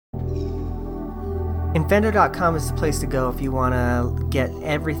Infendo.com is the place to go if you want to get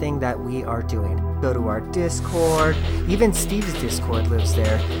everything that we are doing. Go to our Discord. Even Steve's Discord lives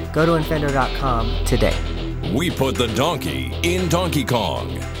there. Go to Infendo.com today. We put the donkey in Donkey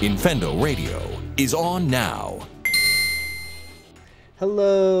Kong. Infendo Radio is on now.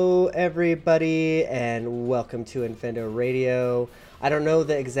 Hello, everybody, and welcome to Infendo Radio. I don't know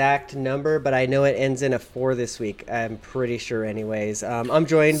the exact number, but I know it ends in a 4 this week. I'm pretty sure anyways. I'm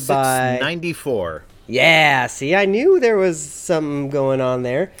joined by... 694. Yeah, see, I knew there was something going on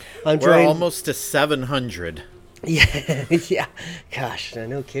there. We're almost to 700. Yeah, yeah. Gosh,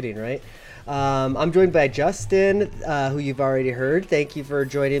 no kidding, right? I'm joined by Justin, who you've already heard. Thank you for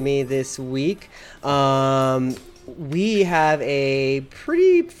joining me this week. We have a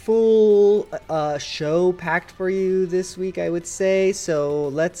pretty full show packed for you this week, I would say. So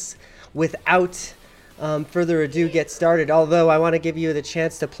let's, without further ado, get started. Although I want to give you the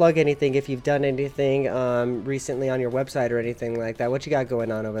chance to plug anything if you've done anything recently on your website or anything like that. What you got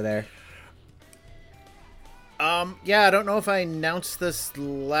going on over there? Yeah, I don't know if I announced this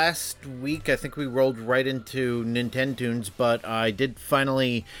last week. I think we rolled right into Nintendo's, but I did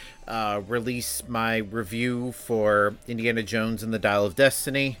finally release my review for Indiana Jones and the Dial of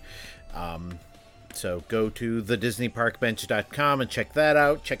Destiny. So go to thedisneyparkbench.com and check that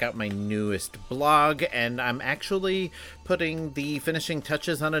out. Check out my newest blog, and I'm actually putting the finishing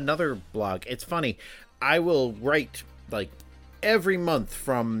touches on another blog. It's funny. I will write, like, every month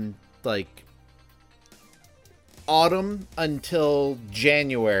from, like, autumn until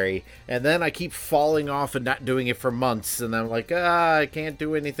January, and then I keep falling off and not doing it for months, and I'm like, I can't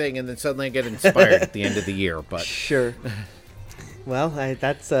do anything, and then suddenly I get inspired at the end of the year. But sure. Well,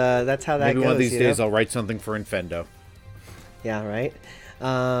 that's how that goes. Maybe one of these days I'll write something for Infendo. Yeah, right.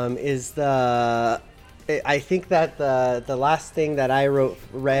 I think that the last thing that I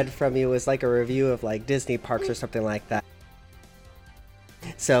read from you was like a review of like Disney parks or something like that.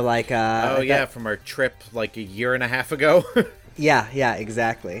 So like from our trip like a year and a half ago. yeah,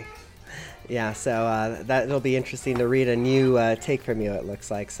 exactly. Yeah, so that'll be interesting to read a new take from you, it looks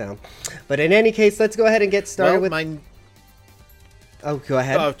like. So, but in any case, let's go ahead and get started Oh, go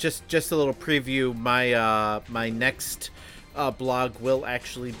ahead. Oh, just a little preview. My next blog will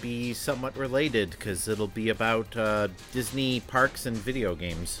actually be somewhat related because it'll be about Disney parks and video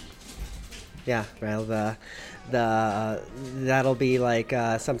games. Yeah, well, that'll be like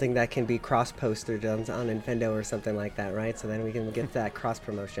something that can be cross-posted on Infendo or something like that, right? So then we can get that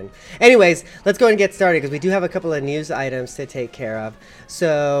cross-promotion. Anyways, let's go ahead and get started because we do have a couple of news items to take care of.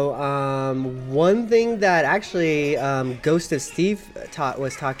 So one thing that actually Ghost of Steve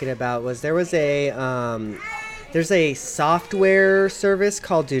was talking about was there's a software service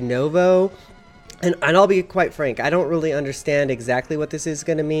called Dunovo. And I'll be quite frank, I don't really understand exactly what this is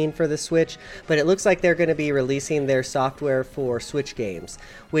going to mean for the Switch, but it looks like they're going to be releasing their software for Switch games,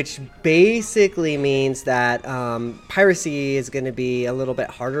 which basically means that piracy is going to be a little bit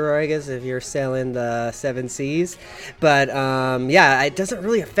harder, I guess, if you're selling the 7 Cs. But yeah, it doesn't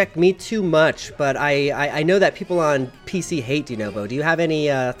really affect me too much, but I know that people on PC hate Dunovo. Do you have any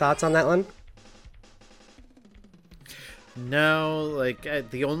thoughts on that one? No, like as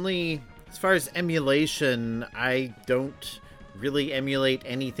far as emulation, I don't really emulate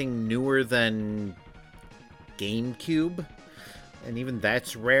anything newer than GameCube, and even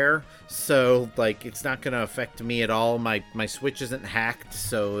that's rare, so like it's not going to affect me at all. My Switch isn't hacked,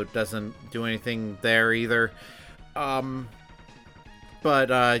 so it doesn't do anything there either. But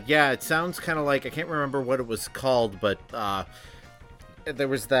yeah, it sounds kind of like, I can't remember what it was called, but there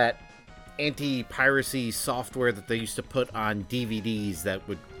was that anti-piracy software that they used to put on DVDs that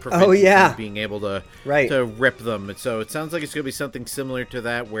would prevent you from being able to rip them. And so it sounds like it's going to be something similar to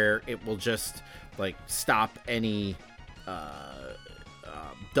that, where it will just like stop any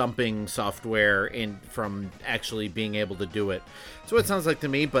dumping software from actually being able to do it. So it sounds like to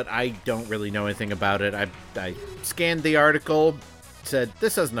me, but I don't really know anything about it. I scanned the article, said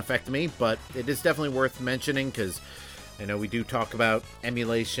this doesn't affect me, but it is definitely worth mentioning because I know we do talk about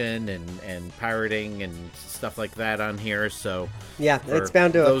emulation and pirating and stuff like that on here, so yeah, it's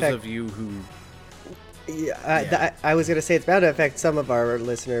bound to affect those of you who... I was going to say it's bound to affect some of our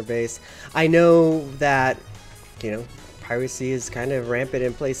listener base. I know that, piracy is kind of rampant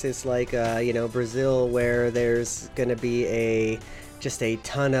in places like, Brazil, where there's going to be just a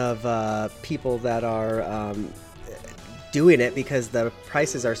ton of people that are doing it because the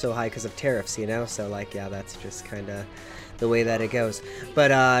prices are so high because of tariffs, So, that's just kind of the way that it goes.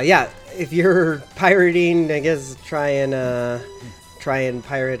 But if you're pirating, I guess try and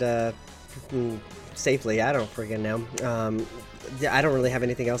pirate safely. I don't freaking know. I don't really have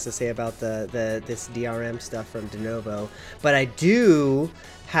anything else to say about this DRM stuff from De Novo, but I do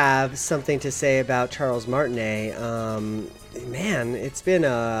have something to say about Charles Martinet. Man, it's been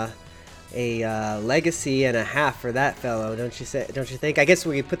a legacy and a half for that fellow, don't you think? I guess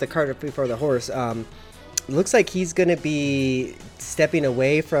we put the cart before the horse. Looks like he's going to be stepping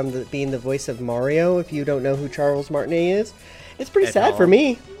away from being the voice of Mario. If you don't know who Charles Martinet is, it's pretty sad for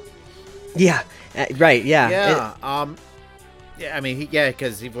me. Yeah, right. Yeah. Yeah. Yeah. I mean,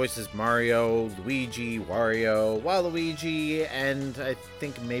 because he voices Mario, Luigi, Wario, Waluigi, and I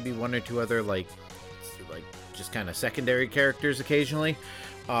think maybe one or two other like just kind of secondary characters occasionally.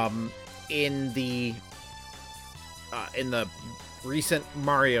 In the recent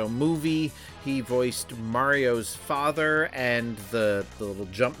Mario movie, he voiced Mario's father and the little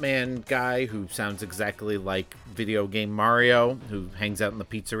Jumpman guy who sounds exactly like video game Mario, who hangs out in the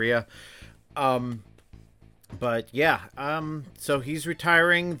pizzeria. But yeah, so he's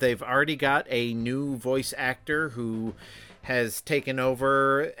retiring. They've already got a new voice actor who has taken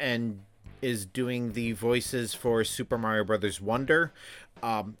over and is doing the voices for Super Mario Brothers Wonder,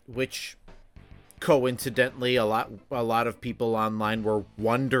 which coincidentally a lot of people online were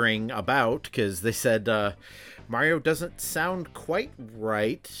wondering about, because they said Mario doesn't sound quite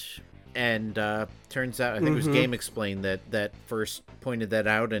right, and turns out I think it was Game Explain that first pointed that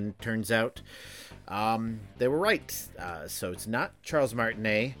out, and turns out they were right. So it's not Charles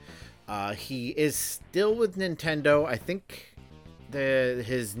Martinet. He is still with Nintendo. I think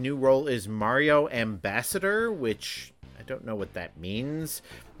his new role is Mario Ambassador, which I don't know what that means.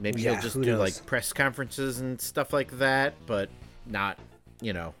 Maybe he'll just do like press conferences and stuff like that, but not,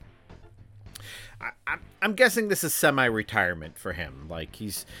 I'm guessing this is semi-retirement for him. Like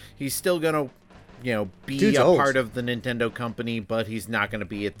he's still gonna, be Dude's a old. part of the Nintendo company, but he's not gonna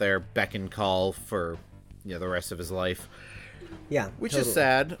be at their beck and call for, the rest of his life. Yeah, which totally. is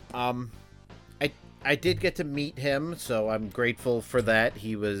sad. I did get to meet him, so I'm grateful for that.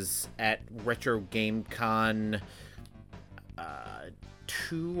 He was at Retro Game Con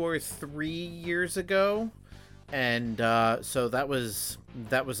 2 or 3 years ago, and so that was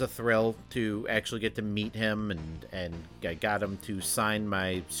a thrill to actually get to meet him, and I got him to sign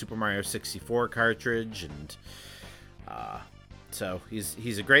my Super Mario 64 cartridge, and so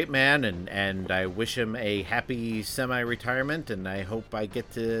he's a great man, and I wish him a happy semi-retirement, and I hope I get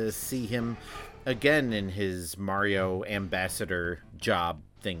to see him again in his Mario Ambassador job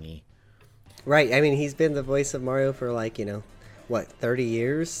thingy. Right. I mean, he's been the voice of Mario for 30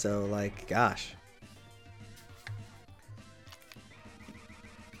 years? So, gosh.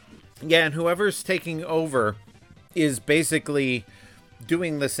 Yeah, and whoever's taking over is basically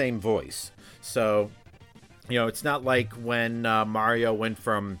doing the same voice. So, it's not like when Mario went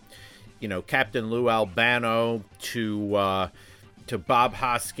from, Captain Lou Albano to Bob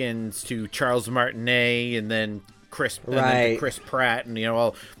Hoskins to Charles Martinet, and then Chris Pratt, and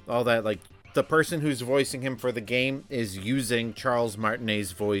all that. Like, the person who's voicing him for the game is using Charles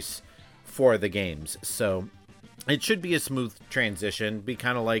Martinet's voice for the games, so it should be a smooth transition. Be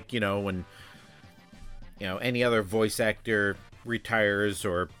kind of like when any other voice actor retires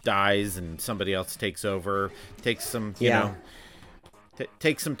or dies and somebody else takes over. Takes some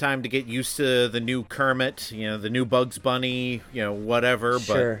takes some time to get used to the new Kermit, the new Bugs Bunny, whatever.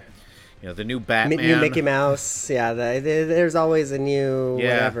 Sure. But the new Batman, New Mickey Mouse. Yeah, there's always a new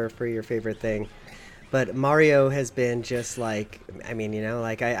whatever for your favorite thing. But Mario has been just I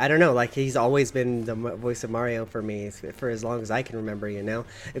don't know, he's always been the voice of Mario for me for as long as I can remember,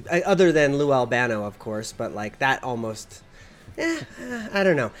 other than Lou Albano, of course, but that almost, I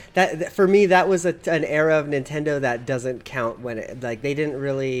don't know. That for me, that was an era of Nintendo that doesn't count when they didn't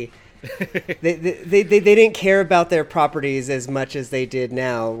really. they didn't care about their properties as much as they did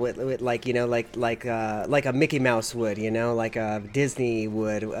now with like a Mickey Mouse would, like a Disney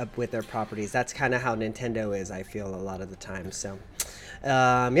would with their properties. That's kind of how Nintendo is, I feel, a lot of the time. So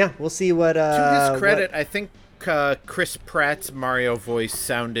we'll see what to his credit, I think Chris Pratt's Mario voice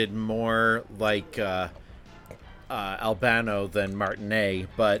sounded more like Albano than Martinet,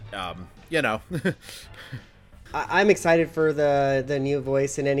 but I'm excited for the new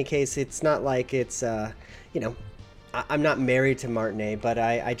voice. In any case, it's not like it's I'm not married to Martinet, but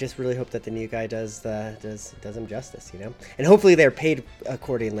I just really hope that the new guy does him justice, and hopefully they're paid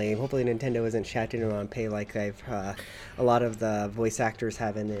accordingly. Hopefully Nintendo isn't shacking around pay like they've a lot of the voice actors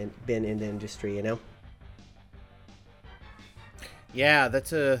haven't been in the industry, Yeah,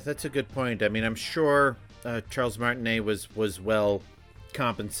 that's a good point. I mean, I'm sure Charles Martinet was well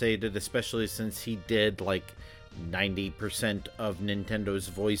compensated, especially since he did 90% of Nintendo's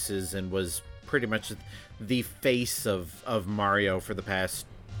voices and was pretty much the face of Mario for the past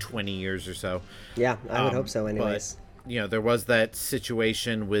 20 years or so. Yeah, I would hope so anyways. But, there was that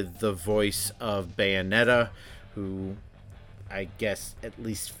situation with the voice of Bayonetta, who I guess at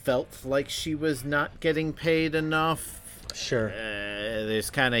least felt like she was not getting paid enough. Sure. There's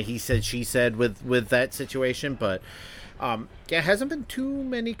kind of he said, she said with that situation, but hasn't been too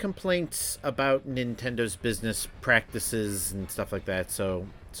many complaints about Nintendo's business practices and stuff like that. So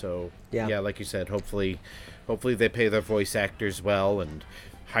yeah, like you said, hopefully they pay their voice actors well and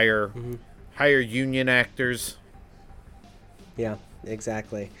hire union actors. Yeah,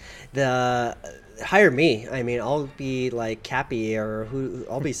 exactly. Hire me. I mean, I'll be like Cappy or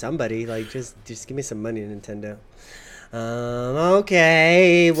I'll be somebody. Like just give me some money, Nintendo.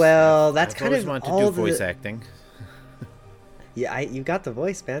 Okay, well, that's kind of want to do voice acting. Yeah, you got the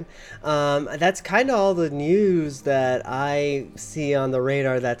voice, man. That's kind of all the news that I see on the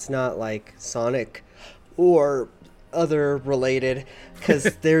radar that's not like Sonic or other related,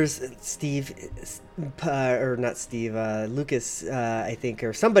 because there's Lucas, I think,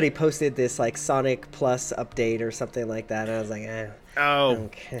 or somebody posted this like Sonic Plus update or something like that, and I was like,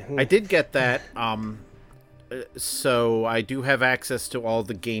 okay. I did get that. So I do have access to all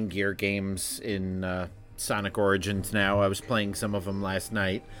the Game Gear games in Sonic Origins now. I was playing some of them last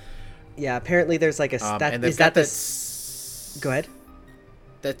night. Yeah, apparently there's like a and is that this? Go ahead.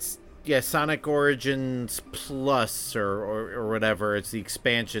 That's Sonic Origins Plus or whatever. It's the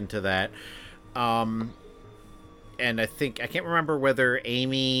expansion to that. And I can't remember whether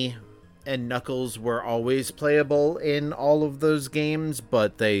Amy and Knuckles were always playable in all of those games,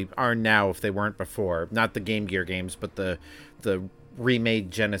 but they are now if they weren't before. Not the Game Gear games, but the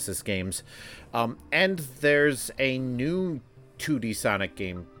remade Genesis games. And there's a new 2D Sonic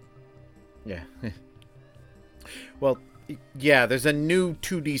game. Yeah. Well, yeah, there's a new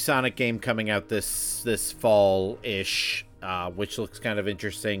 2D Sonic game coming out this fall-ish, which looks kind of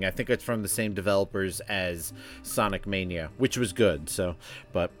interesting. I think it's from the same developers as Sonic Mania, which was good. So,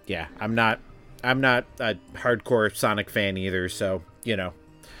 but yeah, I'm not a hardcore Sonic fan either. So,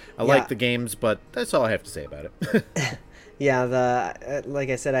 I like the games, but that's all I have to say about it. Yeah, like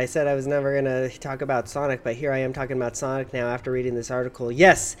I said I was never going to talk about Sonic, but here I am talking about Sonic now after reading this article.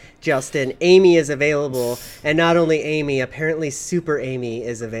 Yes, Justin, Amy is available, and not only Amy, apparently Super Amy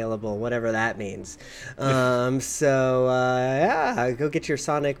is available, whatever that means. Go get your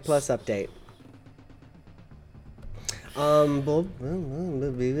Sonic Plus update.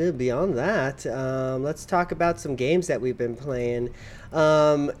 Beyond that, let's talk about some games that we've been playing.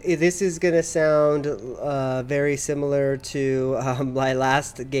 This is going to sound very similar to my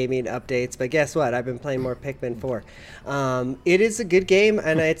last gaming updates, but guess what? I've been playing more Pikmin 4. It is a good game,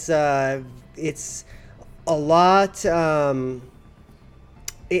 and it's a lot...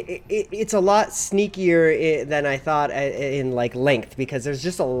 It's a lot sneakier than I thought in like length, because there's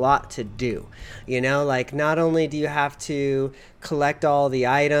just a lot to do. Like not only do you have to collect all the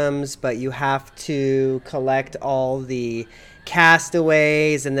items, but you have to collect all the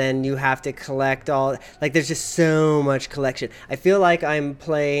castaways, and then you have to collect all, like there's just so much collection. I feel like I'm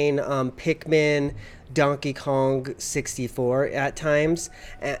playing Pikmin Donkey Kong 64 at times.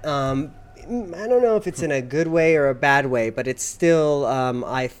 I don't know if it's in a good way or a bad way, but it's still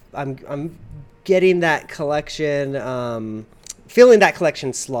I'm getting that collection, feeling that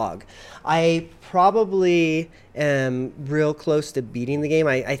collection slog. I probably am real close to beating the game.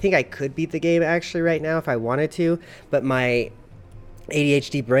 I think I could beat the game actually right now if I wanted to, but my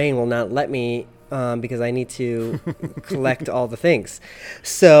ADHD brain will not let me, because I need to collect all the things.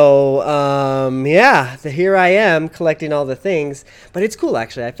 So, here I am collecting all the things. But it's cool,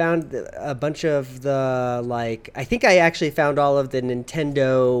 actually. I found a bunch of I think I actually found all of the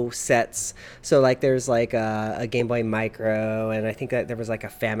Nintendo sets. So, there's, a Game Boy Micro, and I think that there was, a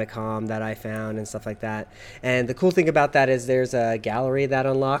Famicom that I found and stuff like that. And the cool thing about that is there's a gallery that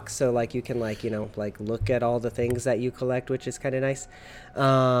unlocks. So, you can, look at all the things that you collect, which is kind of nice.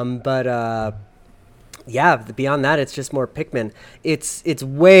 Yeah, beyond that, it's just more Pikmin. It's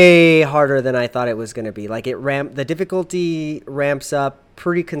way harder than I thought it was going to be. The difficulty ramps up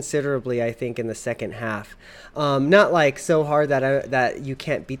pretty considerably, I think, in the second half. Not so hard that you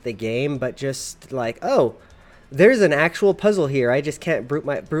can't beat the game, but just there's an actual puzzle here. I just can't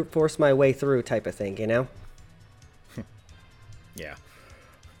brute force my way through, type of thing, Yeah.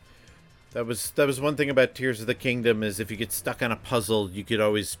 That was one thing about Tears of the Kingdom, is if you get stuck on a puzzle, you could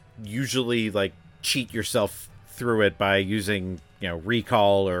always usually cheat yourself through it by using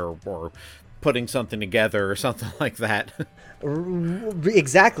recall or putting something together or something like that.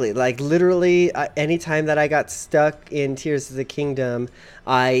 Exactly. Like literally, anytime that I got stuck in Tears of the Kingdom,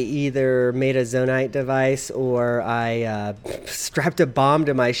 I either made a Zonite device or I strapped a bomb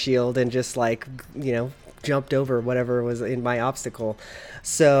to my shield and just like, jumped over whatever was in my obstacle.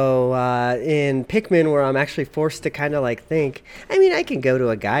 So in Pikmin, where I'm actually forced to kind of like think, I mean, I can go to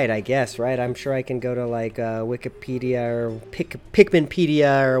a guide, I guess, right? I'm sure I can go to like Wikipedia or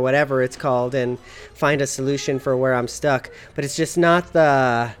Pikminpedia or whatever it's called and find a solution for where I'm stuck. But it's just not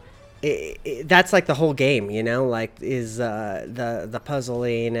that's like the whole game, like is the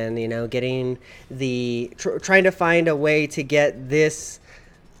puzzling and, getting trying to find a way to get this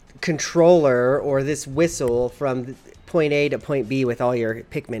controller or this whistle from point A to point B with all your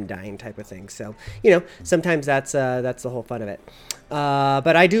Pikmin dying type of thing. So, sometimes that's the whole fun of it.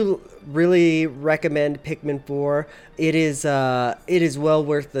 But I do really recommend Pikmin 4. It is well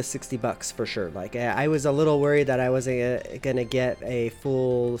worth the $60 for sure. Like I was a little worried that I wasn't gonna get a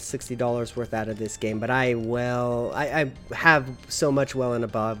full $60 worth out of this game, but I have so much well and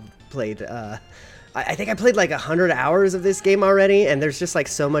above played. I think I played like 100 hours of this game already, and there's just like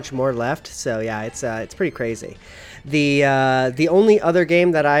so much more left. So yeah, it's pretty crazy. The only other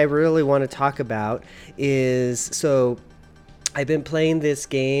game that I really want to talk about is I've been playing this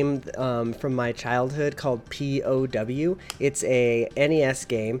game from my childhood called POW. It's a NES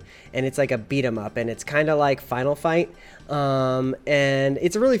game, and it's like a beat 'em up, and it's kind of like Final Fight. And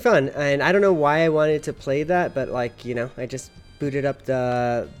it's really fun. And I don't know why I wanted to play that, but like I just booted up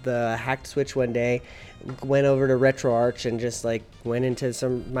the hacked Switch one day, went over to RetroArch and just like went into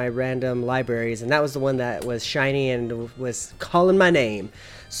my random libraries, and that was the one that was shiny and was calling my name.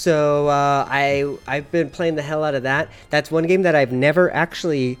 So I've been playing the hell out of that. That's one game that I've never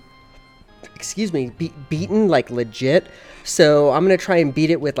actually, beaten like legit. So I'm gonna try and beat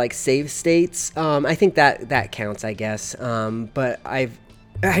it with like save states. I think that counts, I guess. But I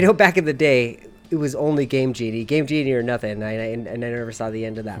know back in the day, it was only Game Genie or nothing, and I never saw the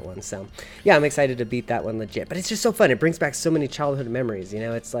end of that one. So, yeah, I'm excited to beat that one legit. But it's just so fun. It brings back so many childhood memories.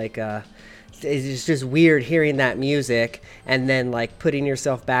 It's like it's just weird hearing that music and then like putting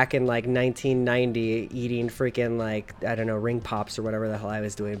yourself back in like 1990 eating freaking like, I don't know, ring pops or whatever the hell I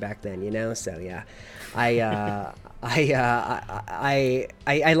was doing back then. So yeah, I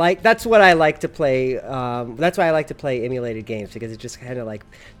like, that's what I like to play. That's why I like to play emulated games, because it just kind of like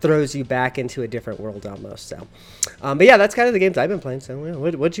throws you back into a different world almost. So, but yeah, that's kind of the games I've been playing. So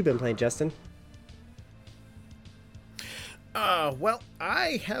what you been playing, Justin? Well,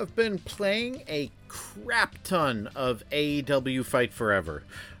 I have been playing a crap ton of AEW Fight Forever.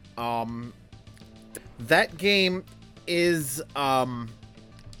 That game is, I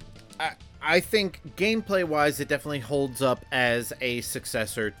think gameplay-wise, it definitely holds up as a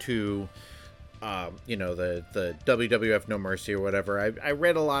successor to, the WWF No Mercy or whatever. I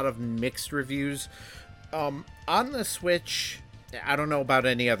read a lot of mixed reviews. On the Switch, I don't know about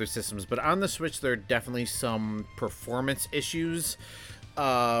any other systems, but on the Switch, there are definitely some performance issues.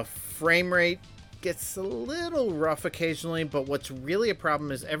 Frame rate gets a little rough occasionally, but what's really a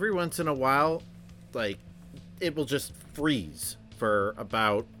problem is every once in a while, like, it will just freeze for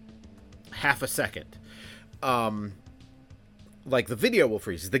about half a second. Like the video will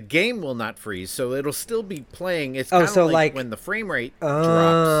freeze, the game will not freeze, so it'll still be playing. It's kind of like when the frame rate drops.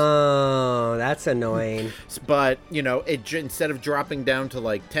 Oh, that's annoying. But it, instead of dropping down to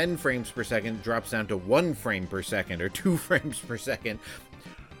like 10 frames per second, it drops down to 1 frame per second or 2 frames per second.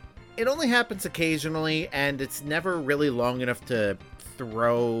 It only happens occasionally, and it's never really long enough to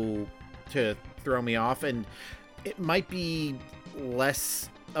throw me off. And it might be less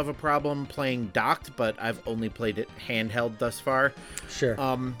of a problem playing docked, but I've only played it handheld thus far. Sure.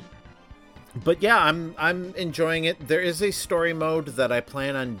 But yeah, I'm enjoying it. There is a story mode that I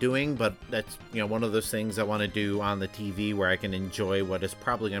plan on doing, but that's one of those things I want to do on the TV where I can enjoy what is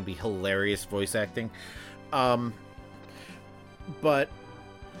probably going to be hilarious voice acting. But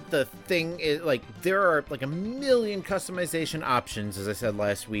the thing is, like, there are like a million customization options, as I said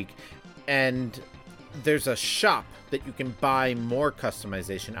last week, and there's a shop that you can buy more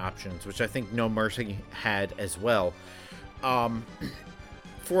customization options, which I think No Mercy had as well.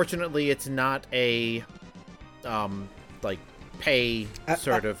 Fortunately, it's not a like pay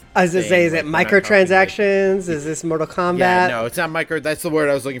sort of. I was gonna say, is it microtransactions? Is this Mortal Kombat? Yeah, no, it's not micro. That's the word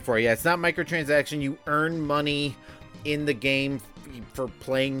I was looking for. Yeah, it's not microtransaction. You earn money in the game for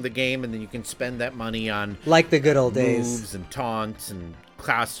playing the game, and then you can spend that money on like the good old days, moves and taunts and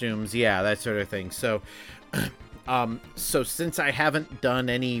costumes, yeah, that sort of thing. So so since I haven't done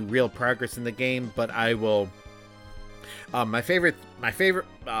any real progress in the game, but I will My favorite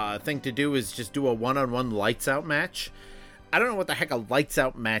thing to do is just do a one-on-one lights out match. I don't know what the heck a lights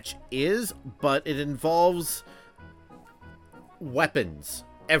out match is, but it involves weapons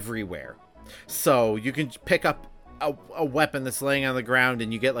everywhere. So you can pick up a weapon that's laying on the ground,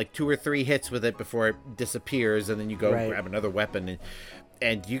 and you get like 2 or 3 hits with it before it disappears, and then you go grab another weapon,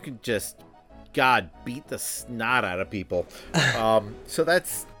 and you can just, God, beat the snot out of people. So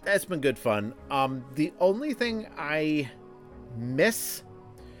that's been good fun. The only thing I miss,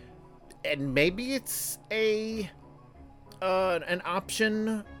 and maybe it's an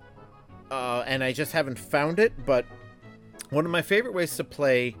option, and I just haven't found it, but one of my favorite ways to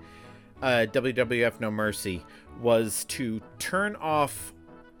play WWF No Mercy was to turn off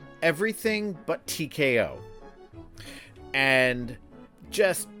everything but TKO and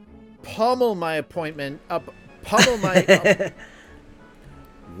just pummel my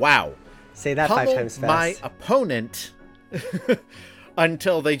wow. Say that pummel 5 times fast. My opponent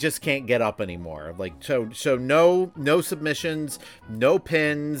until they just can't get up anymore. Like, so no submissions, no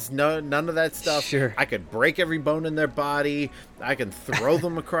pins, none of that stuff. Sure. I could break every bone in their body. I can throw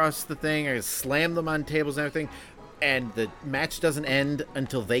them across the thing. I can slam them on tables and everything. And the match doesn't end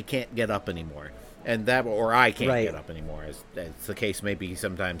until they can't get up anymore. And or I can't get up anymore, as the case may be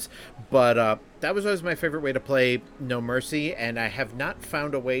sometimes. But that was always my favorite way to play No Mercy, and I have not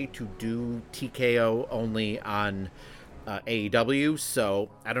found a way to do TKO only on AEW, so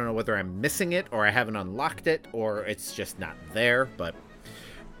I don't know whether I'm missing it, or I haven't unlocked it, or it's just not there. But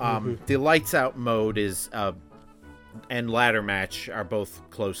the lights out mode is and ladder match are both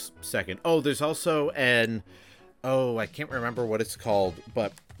close second. Oh, there's also I can't remember what it's called,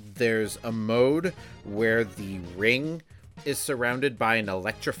 but there's a mode where the ring is surrounded by an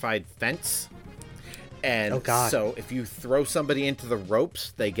electrified fence. And so if you throw somebody into the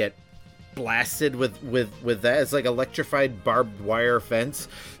ropes, they get blasted with that. It's like electrified barbed wire fence.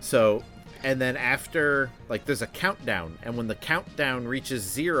 So, and then after, like, there's a countdown, and when the countdown reaches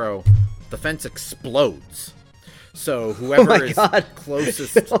 0, the fence explodes. So whoever is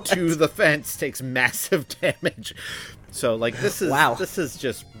closest to the fence takes massive damage. So, like, this is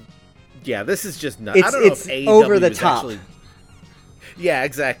just nuts. I don't know if AEW over the top. Actually, yeah,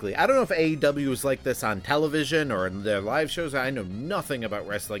 exactly. I don't know if AEW is like this on television or in their live shows. I know nothing about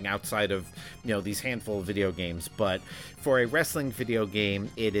wrestling outside of, these handful of video games. But for a wrestling video game,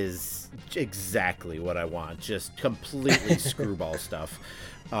 it is exactly what I want. Just completely screwball stuff.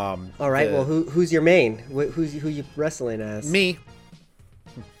 All right. Well, who's your main? Who you wrestling as? Me.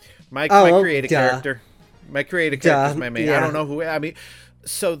 My creative character. My creative character is my main. Yeah. I don't know who. I mean,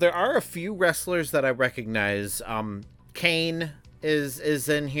 so there are a few wrestlers that I recognize. Kane is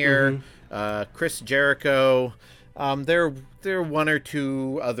in here. Chris Jericho. There are 1 or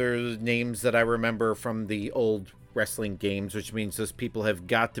 2 other names that I remember from the old wrestling games, which means those people have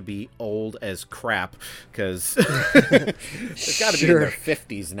got to be old as crap, because they've got to be in their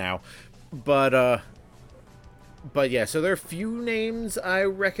 50s now. But yeah, so there are a few names I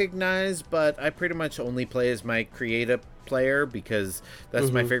recognize, but I pretty much only play as my creative player, because that's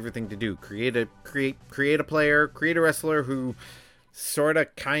my favorite thing to do. Create a player, create a wrestler who sort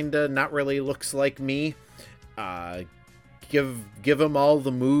of, kind of, not really looks like me. Give them all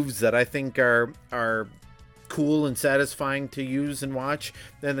the moves that I think are cool and satisfying to use and watch,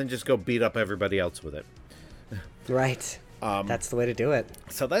 and then just go beat up everybody else with it. Right. That's the way to do it.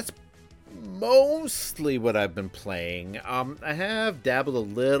 So that's mostly what I've been playing. I have dabbled a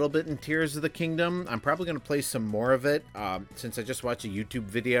little bit in Tears of the Kingdom. I'm probably going to play some more of it, since I just watched a YouTube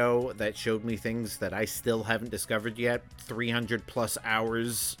video that showed me things that I still haven't discovered yet, 300 plus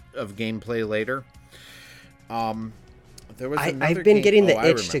hours of gameplay later. There was I've been getting the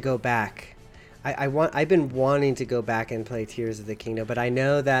itch to go back. I've been wanting to go back and play Tears of the Kingdom, but I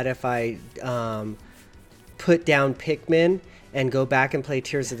know that if I put down Pikmin and go back and play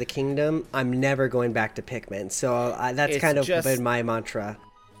Tears of the Kingdom, I'm never going back to Pikmin. So that's kind of been my mantra.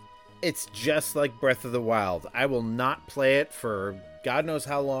 It's just like Breath of the Wild. I will not play it for God knows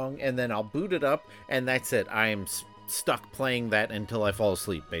how long, and then I'll boot it up, and that's it. I am stuck playing that until I fall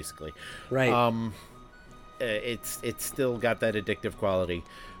asleep, basically. Right. It's still got that addictive quality.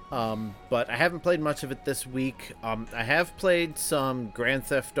 But I haven't played much of it this week. I have played some Grand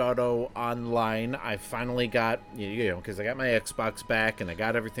Theft Auto Online. I finally got, because I got my Xbox back and I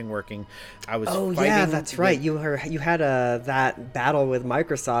got everything working. I was fighting. Yeah, that's right. You had that battle with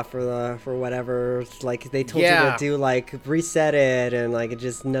Microsoft for whatever. Like they told you to do, like, reset it, and like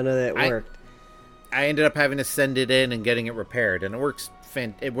none of it worked. I ended up having to send it in and getting it repaired, and it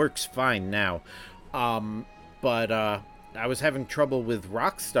works fine now. But I was having trouble with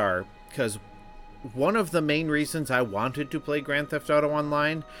Rockstar, because one of the main reasons I wanted to play Grand Theft Auto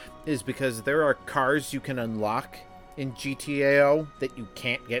Online is because there are cars you can unlock in GTA that you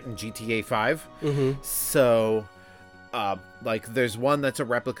can't get in GTA 5. So, like, there's one that's a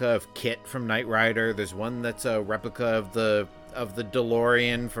replica of Kit from Knight Rider. There's one that's a replica of the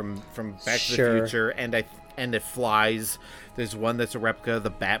DeLorean from Back to the Future, and it flies. There's one that's a replica of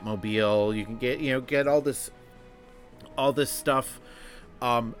the Batmobile. You can get all this stuff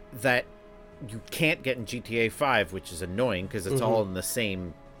that you can't get in GTA 5, which is annoying because it's all in the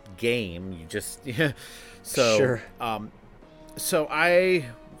same game. You just so I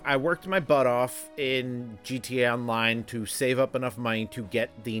worked my butt off in GTA Online to save up enough money to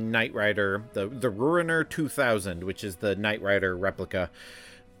get the Knight Rider, the Ruiner 2000, which is the Knight Rider replica.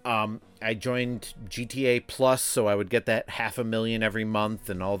 I joined GTA Plus, so I would get that $500,000 every month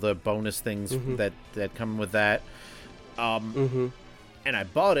and all the bonus things that come with that. And I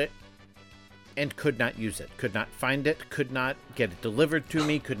bought it and could not use it, could not find it, could not get it delivered to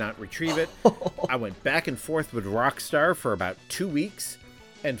me, could not retrieve it. I went back and forth with Rockstar for about 2 weeks,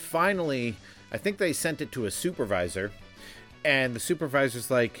 and finally, I think they sent it to a supervisor, and the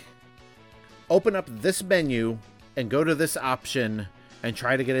supervisor's like, open up this menu and go to this option and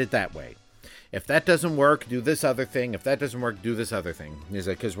try to get it that way. If that doesn't work, do this other thing. If that doesn't work, do this other thing. He's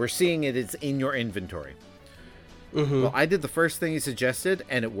like, because we're seeing it's in your inventory. Well, I did the first thing he suggested,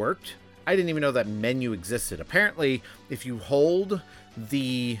 and it worked. I didn't even know that menu existed. Apparently, if you hold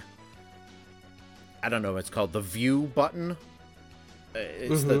the, I don't know what it's called, the view button.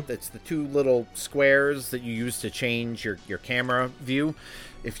 It's the two little squares that you use to change your camera view.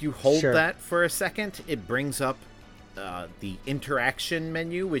 If you hold that for a second, it brings up the interaction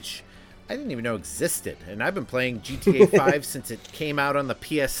menu, which I didn't even know existed. And I've been playing GTA 5 since it came out on the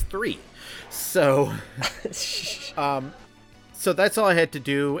PS3. So, so that's all I had to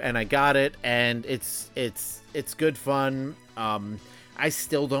do, and I got it, and it's good fun. I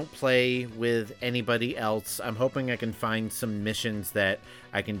still don't play with anybody else. I'm hoping I can find some missions that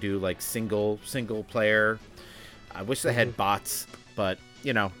I can do, like single player. I wish they had bots, but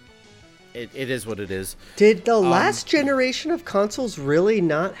it is what it is. Did the last generation of consoles really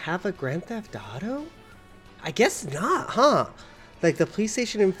not have a Grand Theft Auto? I guess not, huh? Like the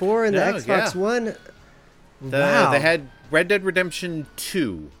PlayStation 4 and the Xbox One. Wow. They had Red Dead Redemption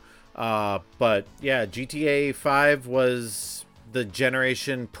 2, but yeah, GTA 5 was the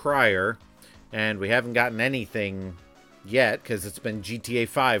generation prior, and we haven't gotten anything yet because it's been GTA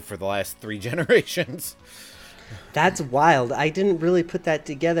 5 for the last 3 generations. That's wild. I didn't really put that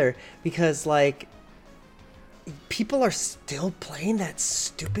together because, like, people are still playing that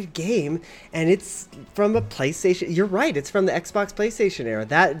stupid game, and it's from a PlayStation. You're right. It's from the Xbox PlayStation era.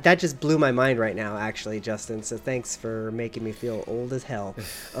 That just blew my mind right now, actually, Justin. So thanks for making me feel old as hell.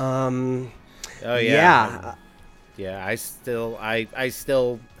 Oh yeah. Yeah.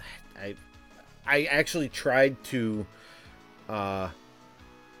 I actually tried to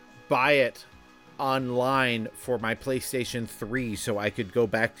buy it online for my PlayStation 3 so I could go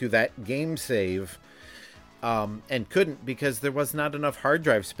back to that game save. And couldn't because there was not enough hard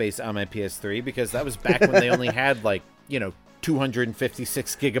drive space on my PS3 because that was back when they only had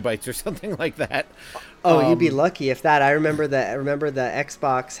 256 gigabytes or something like that. Oh, you'd be lucky if that. I remember the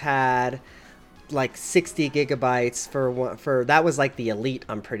Xbox had like 60 gigabytes for that was like the Elite.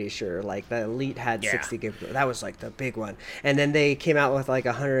 I'm pretty sure like the Elite had 60 gigabytes. That was like the big one. And then they came out with like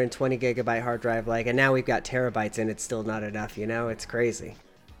 120 gigabyte hard drive, and now we've got terabytes and it's still not enough. It's crazy.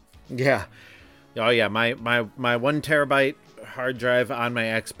 Yeah. Oh yeah, my 1 terabyte hard drive on my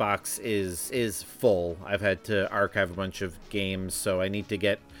Xbox is full. I've had to archive a bunch of games, so I need to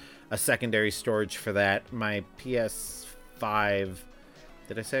get a secondary storage for that. My PS5,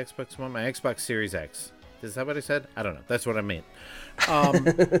 did I say Xbox One? My Xbox Series X. Is that what I said? I don't know. That's what I meant.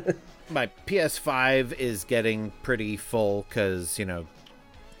 My PS5 is getting pretty full because,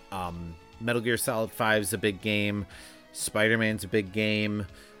 Metal Gear Solid 5 is a big game. Spider-Man's a big game.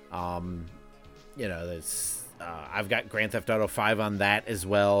 There's I've got Grand Theft Auto 5 on that as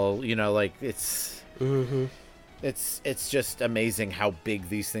well. It's it's just amazing how big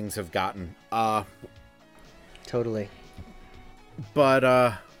these things have gotten. Totally.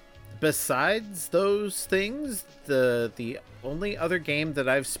 But besides those things, the only other game that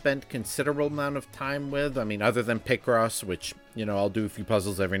I've spent considerable amount of time with, I mean, other than Picross, which I'll do a few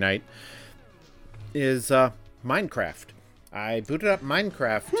puzzles every night, is Minecraft. I booted up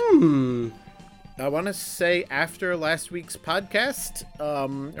Minecraft. I want to say after last week's podcast,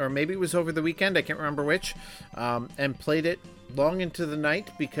 or maybe it was over the weekend, I can't remember which, and played it long into the night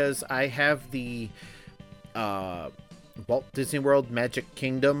because I have the Walt Disney World Magic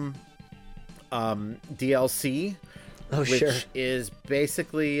Kingdom DLC. Oh, which sure. is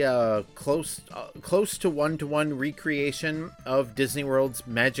basically a close to one-to-one recreation of Disney World's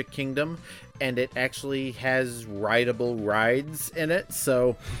Magic Kingdom, and it actually has rideable rides in it.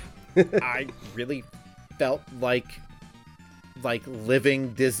 So I really felt like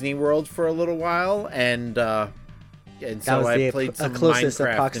living Disney World for a little while, and so I played some closest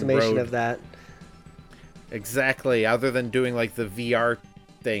Minecraft approximation and rode. of that. Exactly, other than doing like the VR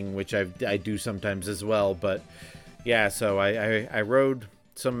thing, which I do sometimes as well, but. Yeah, so I rode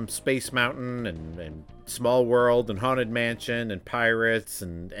some Space Mountain and Small World and Haunted Mansion and Pirates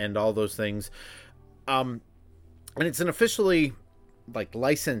and all those things. And it's an officially like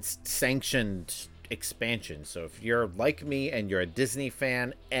licensed, sanctioned expansion. So if you're like me and you're a Disney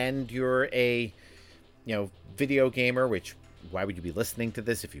fan and you're a video gamer, which why would you be listening to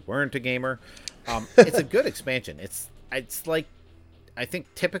this if you weren't a gamer? It's a good expansion. It's like I think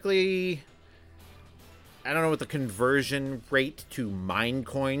typically. I don't know what the conversion rate to mine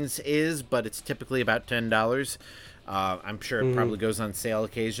coins is, but it's typically about $10. I'm sure it probably goes on sale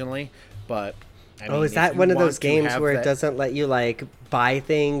occasionally, but I mean, is that one of those games where it doesn't let you like buy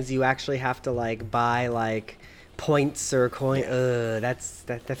things? You actually have to like buy like points or coin.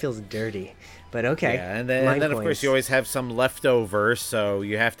 That feels dirty. But okay. Yeah, and then of course you always have some left over, so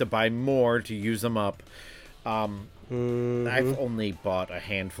you have to buy more to use them up. I've only bought a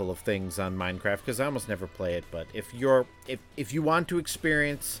handful of things on Minecraft because I almost never play it. But if you want to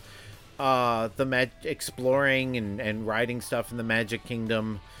experience exploring and riding stuff in the Magic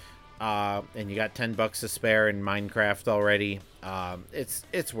Kingdom, and you got $10 to spare in Minecraft already,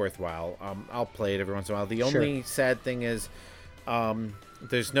 it's worthwhile. I'll play it every once in a while. The only sad thing is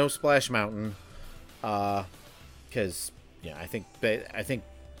there's no Splash Mountain because I think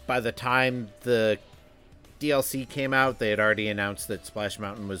by the time the DLC came out, they had already announced that Splash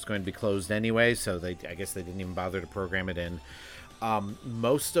Mountain was going to be closed anyway, so I guess they didn't even bother to program it in.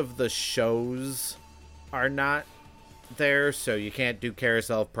 Most of the shows are not there, so you can't do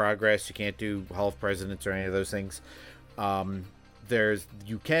Carousel of Progress, you can't do Hall of Presidents or any of those things.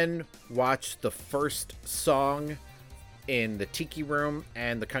 You can watch the first song in the Tiki Room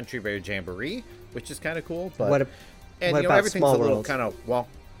and the Country Bear Jamboree, which is kind of cool. But what about everything's Small a little World? kind of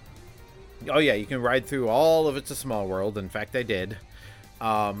Oh yeah, you can ride through all of It's a Small World. In fact, I did.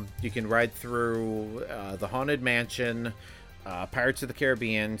 You can ride through the Haunted Mansion, Pirates of the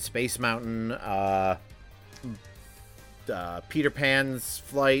Caribbean, Space Mountain, Peter Pan's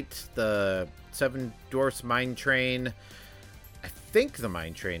Flight, the Seven Dwarfs Mine Train. I think the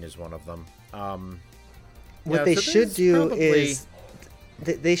Mine Train is one of them. What they should do is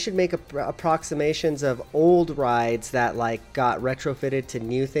they should make approximations of old rides that like got retrofitted to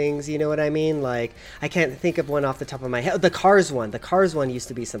new things. You know what I mean? Like I can't think of one off the top of my head. The Cars one used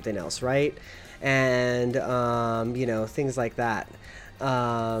to be something else, right? And things like that.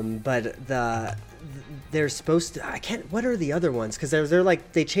 But they're supposed to. I can't. What are the other ones? Because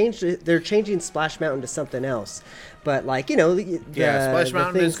they're changing Splash Mountain to something else. But like Splash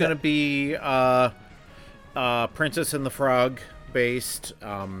Mountain is going to be Princess and the Frog based.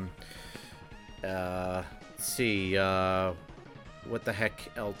 Let's see. What the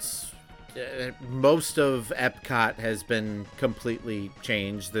heck else? Most of Epcot has been completely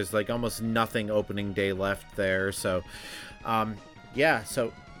changed. There's like almost nothing opening day left there. So,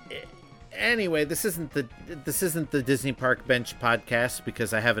 So anyway, this isn't the Disney Park Bench podcast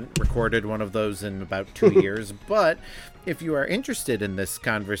because I haven't recorded one of those in about 2 years. But if you are interested in this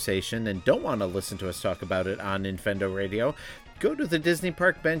conversation and don't want to listen to us talk about it on Infendo Radio, go to the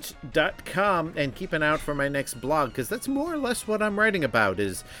DisneyParkBench.com and keep an eye out for my next blog, because that's more or less what I'm writing about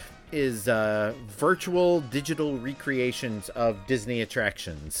is virtual digital recreations of Disney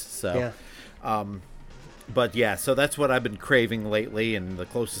attractions. So, so that's what I've been craving lately, and the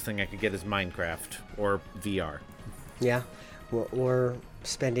closest thing I could get is Minecraft or VR. Yeah, we're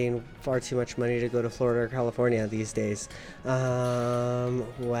spending far too much money to go to Florida or California these days.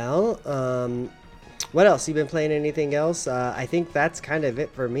 What else? You been playing anything else? I think that's kind of it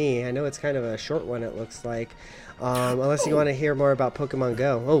for me. I know it's kind of a short one, it looks like. Unless you want to hear more about Pokemon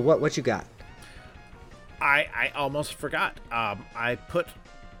Go. Oh, what you got? I almost forgot. I put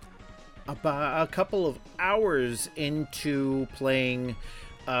about a couple of hours into playing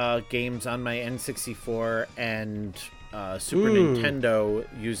games on my N64 and Super Nintendo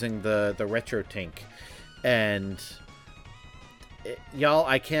using the RetroTink. And y'all,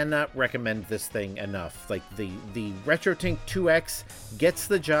 I cannot recommend this thing enough. Like the RetroTink 2X gets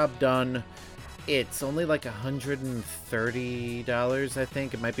the job done It's only like $130, I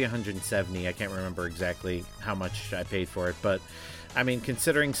think. It might be $170. I can't remember exactly how much I paid for it, but I mean,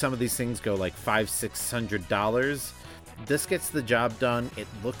 considering some of these things go like $500-$600, this gets the job done. It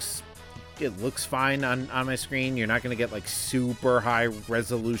looks fine on my screen. You're not going to get like super high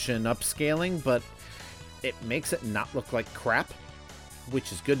resolution upscaling, but it makes it not look like crap,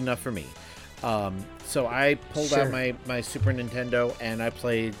 which is good enough for me. So I pulled out my Super Nintendo and I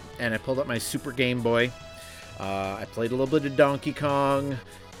pulled up my Super Game Boy. I played a little bit of Donkey Kong.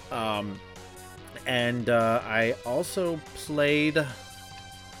 And I also played,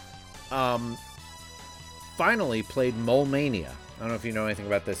 finally played Mole Mania. I don't know if you know anything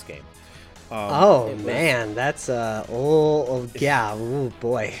about this game. Man, that's oh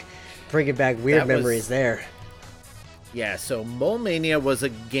boy, bringing back weird memories there. Yeah, so Mole Mania was a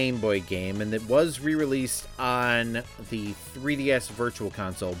Game Boy game, and it was re-released on the 3DS Virtual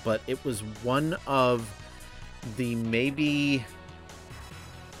Console, but it was one of the maybe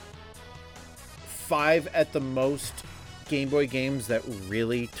 5 at the most Game Boy games that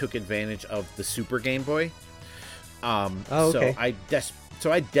really took advantage of the Super Game Boy. Okay.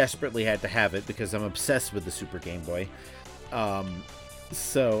 So I desperately had to have it because I'm obsessed with the Super Game Boy.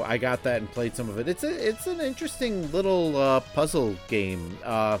 So I got that and played some of it. It's an interesting little puzzle game.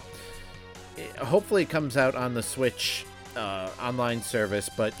 Hopefully it comes out on the Switch online service,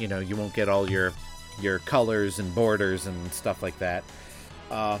 but you won't get all your colors and borders and stuff like that.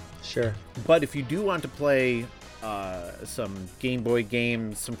 Sure. But if you do want to play some Game Boy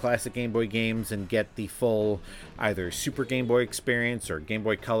games, some classic Game Boy games, and get the full either Super Game Boy experience or Game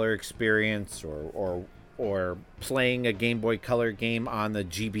Boy Color experience, or playing a Game Boy Color game on the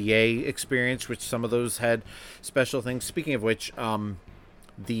GBA experience, which some of those had special things. Speaking of which,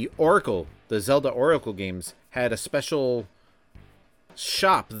 the Zelda Oracle games had a special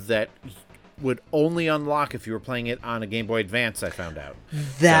shop that would only unlock if you were playing it on a Game Boy Advance, I found out.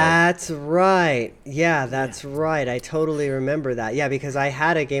 That's right. Yeah, that's right. I totally remember that. Yeah, because I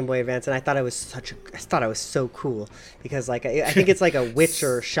had a Game Boy Advance and I thought it was so cool because like I think it's like a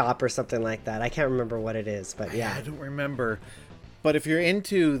Witcher shop or something like that. I can't remember what it is, but yeah. I don't remember. But if you're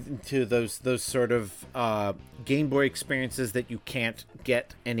into those sort of Game Boy experiences that you can't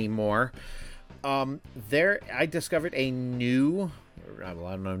get anymore, I discovered a new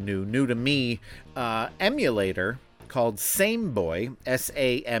to me emulator called Sameboy,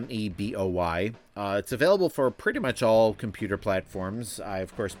 Sameboy. It's available for pretty much all computer platforms. I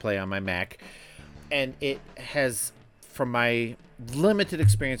of course play on my Mac, and it has, from my limited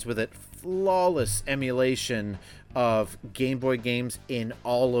experience with it, flawless emulation of Game Boy games in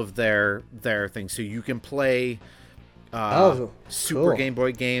all of their things. So you can play Super cool. Game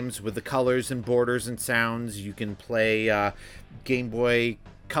Boy games with the colors and borders and sounds. You can play Game Boy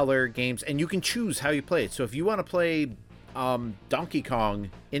Color games, and you can choose how you play it. So if you want to play Donkey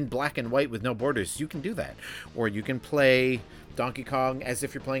Kong in black and white with no borders, you can do that. Or you can play Donkey Kong as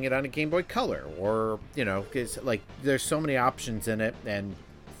if you're playing it on a Game Boy Color. Or, it's like there's so many options in it and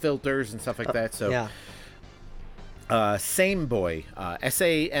filters and stuff like that. So yeah. Sameboy,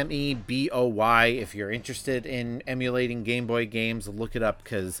 Sameboy. If you're interested in emulating Game Boy games, look it up,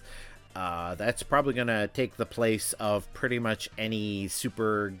 because that's probably going to take the place of pretty much any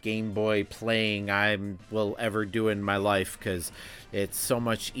Super Game Boy playing I will ever do in my life, because it's so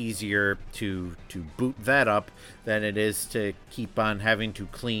much easier to boot that up than it is to keep on having to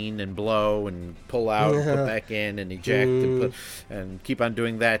clean and blow and pull out and put back in and eject and keep on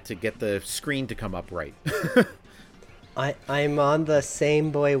doing that to get the screen to come up right. I'm on the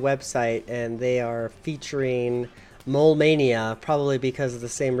Sameboy website, and they are featuring Mole Mania, probably because of the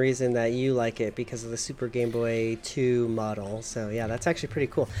same reason that you like it, because of the Super Game Boy 2 model. So yeah, that's actually pretty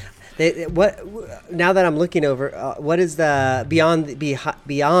cool. Now that I'm looking over, what is the beyond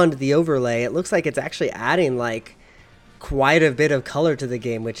the overlay? It looks like it's actually adding like quite a bit of color to the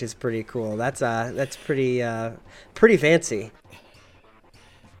game, which is pretty cool. That's pretty fancy.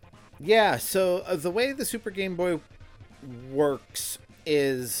 Yeah. So the way the Super Game Boy works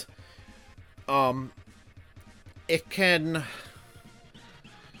is it can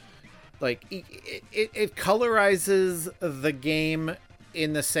like it colorizes the game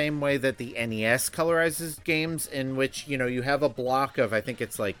in the same way that the NES colorizes games, in which you have a block of, I think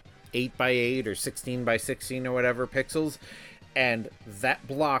it's like 8x8 or 16x16 or whatever pixels, and that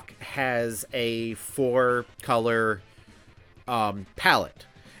block has a 4-color palette.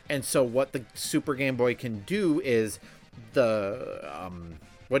 And so what the Super Game Boy can do is the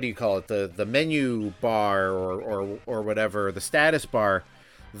what do you call it, the menu bar or whatever, the status bar,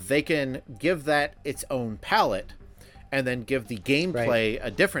 they can give that its own palette, and then give the gameplay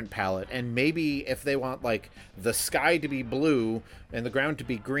a different palette. And maybe if they want like the sky to be blue and the ground to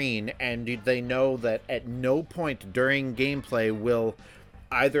be green, and they know that at no point during gameplay will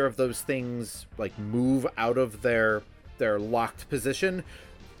either of those things like move out of their locked position,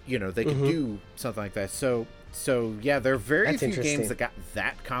 they could do something like that. So yeah, there are very few games that got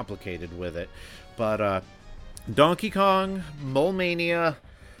that complicated with it. But Donkey Kong, Mole Mania,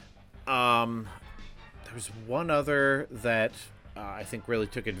 there was one other that I think really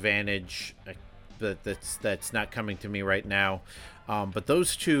took advantage, that's not coming to me right now. But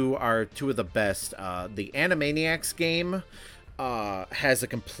those two are two of the best. The Animaniacs game has a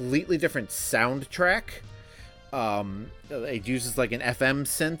completely different soundtrack. It uses like an FM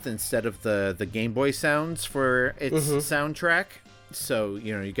synth instead of the Game Boy sounds for its soundtrack. So,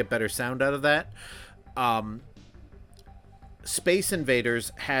 you get better sound out of that. Space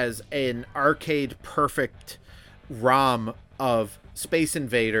Invaders has an arcade perfect ROM of Space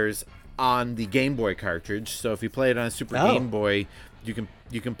Invaders on the Game Boy cartridge. So if you play it on a Super Game Boy, you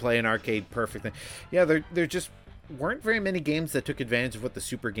can play an arcade perfect thing. Yeah, there just weren't very many games that took advantage of what the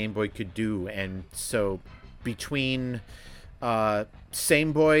Super Game Boy could do, and so between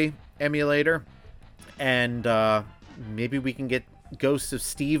Same Boy emulator and maybe we can get Ghost of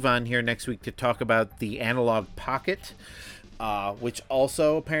Steve on here next week to talk about the Analog Pocket, which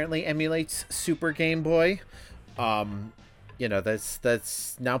also apparently emulates Super Game Boy.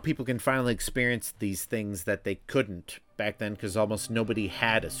 That's now people can finally experience these things that they couldn't back then because almost nobody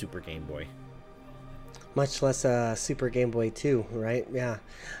had a Super Game Boy. Much less a Super Game Boy 2, right? Yeah.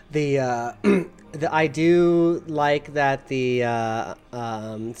 I do like that the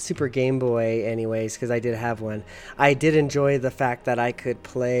Super Game Boy, anyways, because I did have one. I did enjoy the fact that I could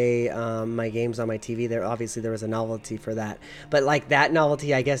play my games on my TV. Obviously there was a novelty for that, but like that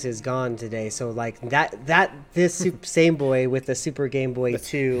novelty, I guess, is gone today. So like this Same Boy with the Super Game Boy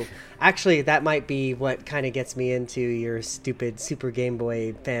 2, actually, that might be what kind of gets me into your stupid Super Game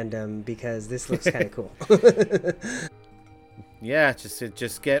Boy fandom, because this looks kind of cool. Yeah,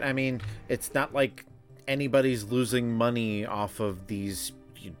 I mean, it's not like anybody's losing money off of these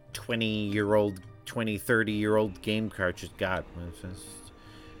 20-year-old, 30-year-old game cartridges. God.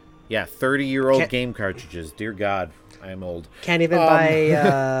 Yeah, 30-year-old game cartridges. Dear God, I am old. Can't even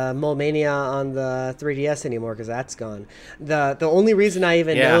buy Mole Mania on the 3DS anymore because that's gone. The only reason I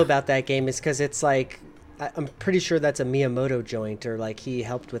even know about that game is because it's like, I'm pretty sure that's a Miyamoto joint, or like he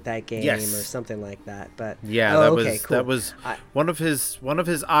helped with that game or something like that. But yeah, that was one of his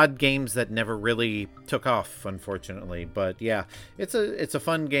odd games that never really took off, unfortunately. But yeah, it's a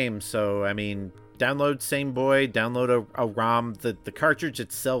fun game. So I mean, download Same Boy, download a ROM. The cartridge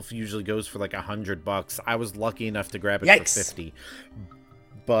itself usually goes for like $100. I was lucky enough to grab it for $50.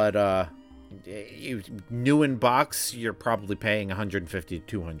 But new in box, you're probably paying $150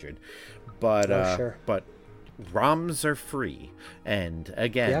 to $200. But ROMs are free, and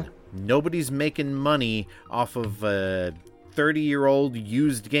again, nobody's making money off of a 30-year-old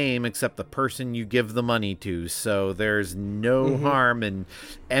used game except the person you give the money to. So there's no harm in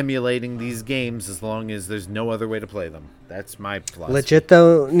emulating these games as long as there's no other way to play them. That's my philosophy. Legit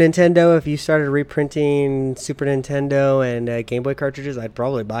though, Nintendo, if you started reprinting Super Nintendo and Game Boy cartridges, I'd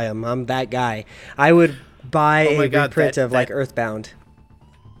probably buy them. I'm that guy. I would buy a reprint of like Earthbound.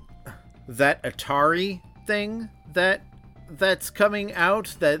 That Atari thing that's coming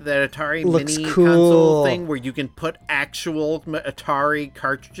out, that Atari looks mini cool. console thing where you can put actual Atari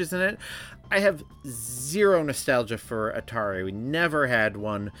cartridges in it. I have zero nostalgia for Atari. We never had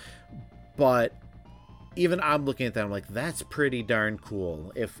one, but even I'm looking at that, I'm like, that's pretty darn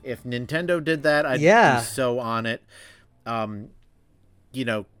cool. If Nintendo did that, I'd be so on it.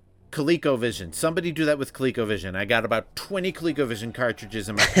 ColecoVision. Somebody do that with ColecoVision. I got about 20 ColecoVision cartridges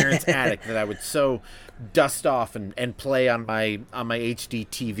in my parents' attic that I would so dust off and play on my HD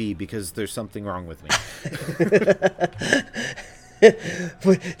TV because there's something wrong with me.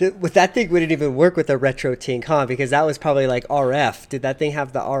 With that thing, wouldn't even work with a retro Tink, huh? Because that was probably like RF. Did that thing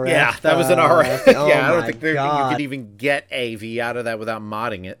have the RF? Yeah, that was an RF. I don't think you could even get AV out of that without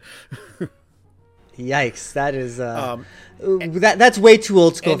modding it. Yikes! That is that's way too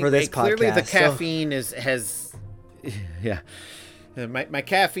old school for this podcast. Clearly, the caffeine has my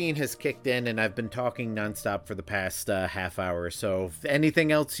caffeine has kicked in, and I've been talking nonstop for the past half hour. So,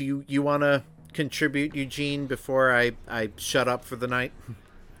 anything else you want to contribute, Eugene, before I shut up for the night?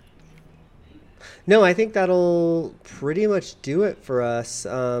 No, I think that'll pretty much do it for us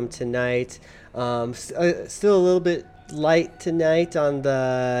tonight. Still a little bit light tonight on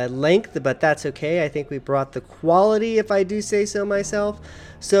the length, but that's okay. I think we brought the quality, if I do say so myself.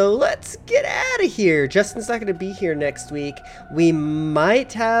 So let's get out of here. Justin's not going to be here next week. We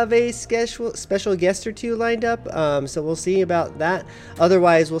might have a special guest or two lined up, so we'll see about that.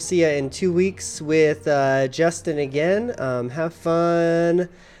 Otherwise, we'll see you in 2 weeks with Justin again. Have fun.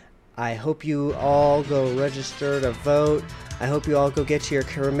 I hope you all go register to vote. I hope you all go get your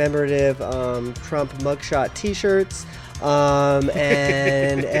commemorative Trump mugshot t-shirts. And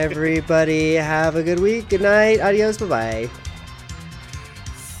everybody have a good week. Good night. Adios. Bye-bye.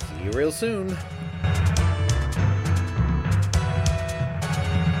 See you real soon.